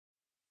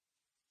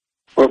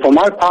Well, for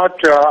my part,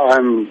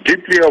 I'm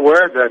deeply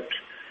aware that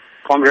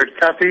Comrade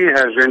Kathy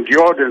has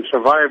endured and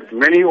survived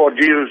many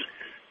ordeals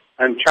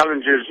and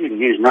challenges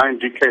in his 9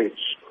 decades.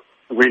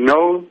 We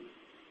know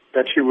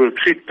that he will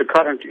treat the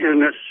current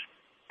illness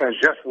as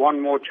just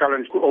one more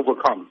challenge to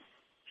overcome.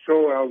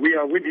 So we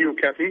are with you,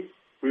 Kathy.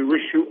 We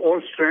wish you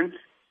all strength,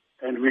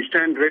 and we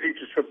stand ready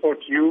to support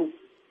you,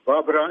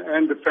 Barbara,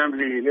 and the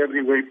family in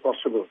every way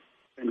possible.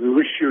 And we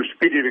wish you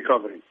speedy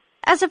recovery.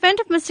 As a friend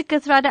of Mr.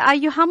 Kathrada, are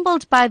you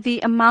humbled by the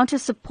amount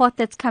of support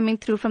that's coming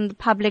through from the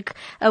public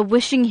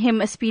wishing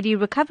him a speedy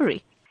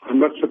recovery? I'm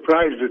not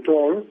surprised at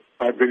all.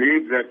 I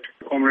believe that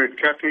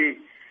Comrade Kathy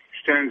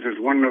stands as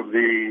one of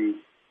the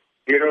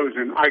heroes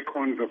and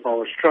icons of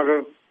our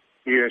struggle.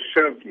 He has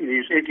served in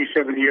his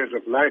 87 years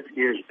of life.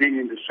 He has been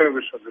in the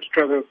service of the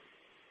struggle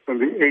from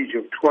the age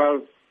of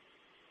 12.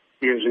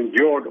 He has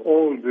endured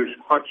all these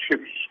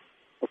hardships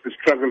of the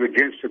struggle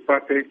against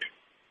apartheid.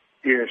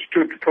 He has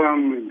stood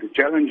firm in the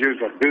challenges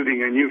of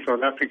building a new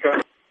South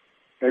Africa,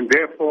 and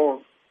therefore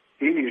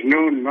he is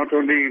known not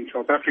only in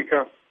South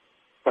Africa,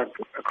 but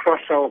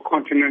across our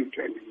continent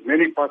and in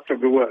many parts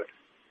of the world.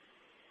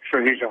 So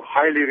he's a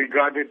highly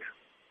regarded,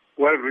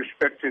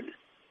 well-respected,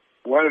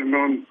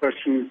 well-known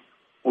person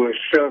who has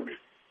served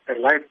a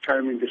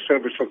lifetime in the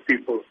service of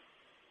people.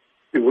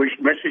 The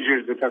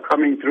messages that are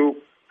coming through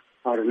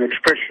are an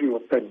expression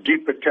of that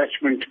deep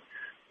attachment,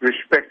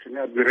 respect, and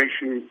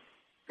admiration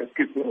that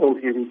people owe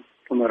him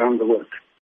from around the world.